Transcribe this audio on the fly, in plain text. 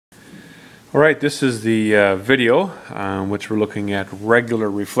All right, this is the video which we're looking at regular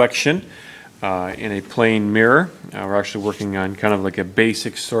reflection in a plane mirror. We're actually working on kind of like a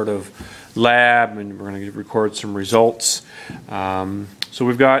basic sort of lab, and we're going to record some results. So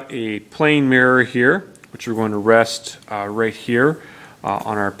we've got a plane mirror here, which we're going to rest right here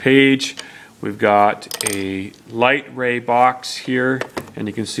on our page. We've got a light ray box here, and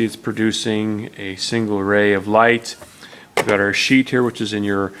you can see it's producing a single ray of light. We've got our sheet here, which is in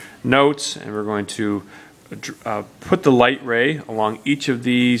your notes, and we're going to put the light ray along each of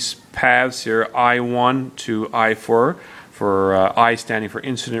these paths here, I1 to I4, for I standing for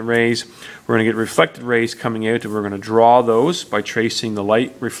incident rays. We're going to get reflected rays coming out, and we're going to draw those by tracing the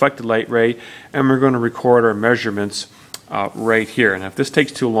reflected light ray, and we're going to record our measurements right here. And if this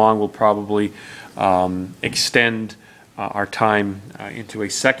takes too long, we'll probably extend our time into a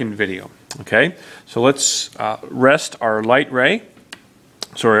second video. Okay, so let's rest our light ray,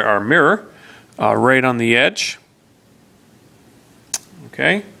 sorry, our mirror, right on the edge.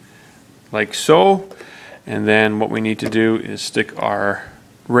 Okay, like so. And then what we need to do is stick our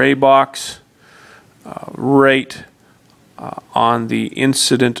ray box right on the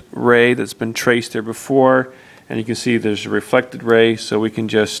incident ray that's been traced there before. And you can see there's a reflected ray, so we can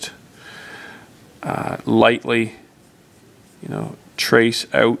just lightly, trace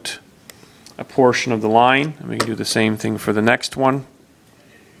out a portion of the line, and we can do the same thing for the next one.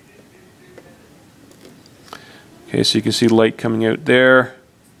 Okay, so you can see light coming out there,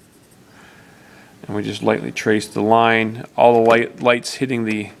 and we just lightly trace the line. All the lights hitting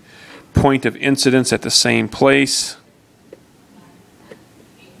the point of incidence at the same place.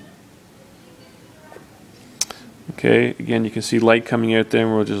 Okay, again you can see light coming out there,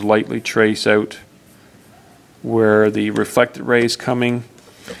 and we'll just lightly trace out where the reflected ray is coming.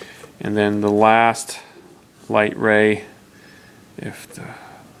 And then the last light ray, if the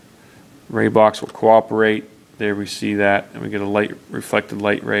ray box will cooperate, there we see that, and we get a reflected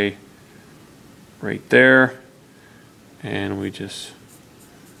light ray right there, and we just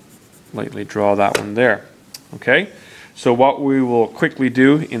lightly draw that one there. Okay, so what we will quickly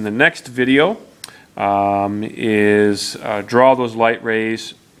do in the next video is draw those light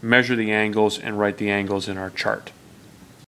rays, measure the angles, and write the angles in our chart.